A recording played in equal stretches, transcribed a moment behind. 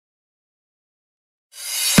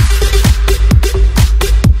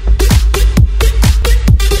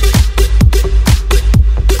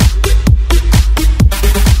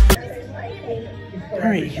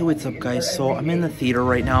what's up guys? So I'm in the theater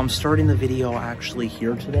right now. I'm starting the video actually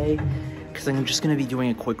here today because I'm just going to be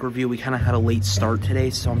doing a quick review. We kind of had a late start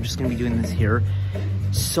today, so I'm just going to be doing this here.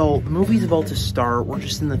 So the movie's about to start. We're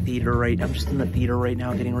just in the theater I'm just in the theater right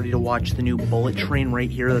now getting ready to watch the new Bullet Train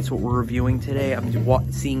right here. That's what we're reviewing today.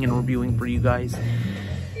 I'm seeing and reviewing for you guys.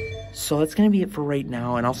 So that's going to be it for right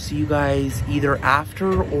now, and I'll see you guys either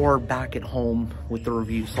after or back at home with the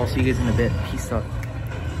review. So I'll see you guys in a bit. Peace out.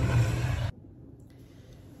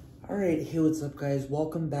 Alright, hey, what's up guys?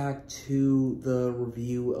 Welcome back to the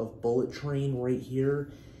review of Bullet Train right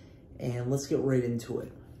here, and let's get right into it.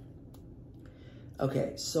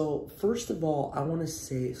 Okay, so first of all, I want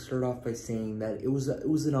to start off by saying that it was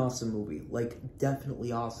an awesome movie. Like,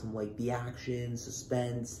 definitely awesome. Like, the action,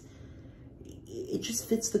 suspense, it just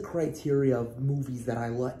fits the criteria of movies that I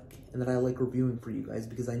like and that I like reviewing for you guys,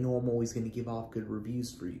 because I know I'm always going to give off good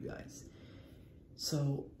reviews for you guys.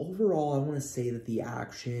 So overall, I want to say that the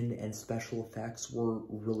action and special effects were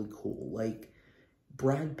really cool. Like,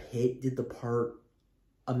 Brad Pitt did the part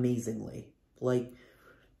amazingly. Like,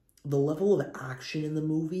 the level of action in the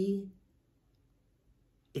movie,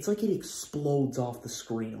 it's like it explodes off the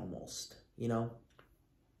screen almost, you know?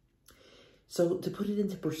 So to put it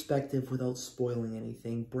into perspective without spoiling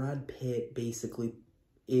anything, Brad Pitt basically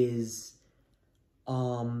is,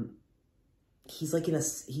 he's like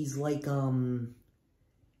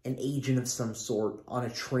an agent of some sort on a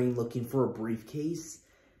train looking for a briefcase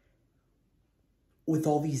with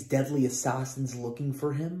all these deadly assassins looking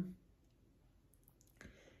for him.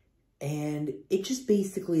 And it just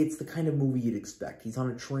basically, it's the kind of movie you'd expect. He's on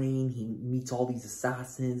a train, he meets all these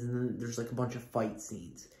assassins, and then there's like a bunch of fight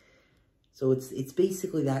scenes. So it's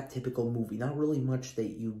basically that typical movie. Not really much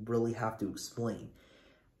that you really have to explain.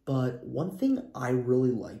 But one thing I really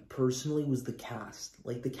liked personally was the cast.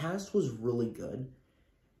 Like, the cast was really good.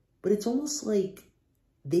 But it's almost like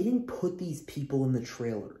they didn't put these people in the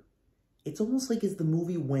trailer. It's almost like as the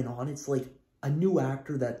movie went on, it's like a new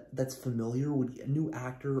actor that's familiar a new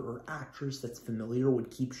actor or actress that's familiar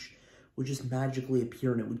would just magically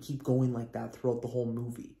appear, and it would keep going like that throughout the whole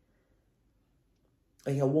movie.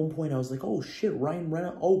 Like, at one point I was like, oh shit, Ryan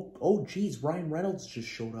Reynolds, oh geez, Ryan Reynolds just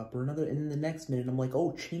showed up, and then the next minute I'm like,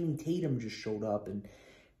 oh, Channing Tatum just showed up, and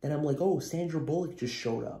then I'm like, oh, Sandra Bullock just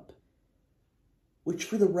showed up. Which,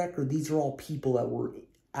 for the record, these are all people that were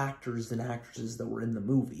actors and actresses that were in the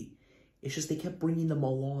movie. It's just they kept bringing them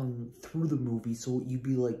along through the movie, so you'd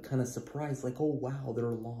be, like, kind of surprised, like, oh, wow, they're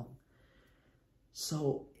along.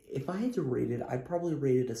 So, if I had to rate it, I'd probably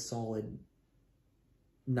rate it a solid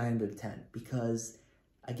 9 out of 10. Because,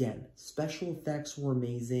 again, special effects were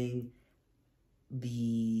amazing.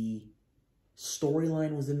 The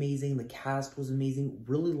storyline was amazing. The cast was amazing.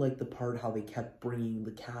 Really liked the part how they kept bringing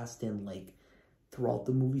the cast in, like, throughout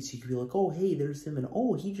the movie, so you could be like, oh, hey, there's him, and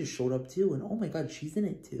oh, he just showed up too, and oh my god, she's in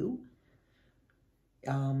it too.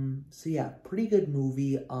 So yeah, pretty good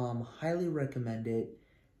movie. Highly recommend it.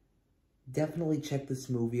 Definitely check this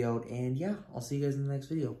movie out, and yeah, I'll see you guys in the next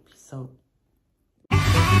video. Peace out.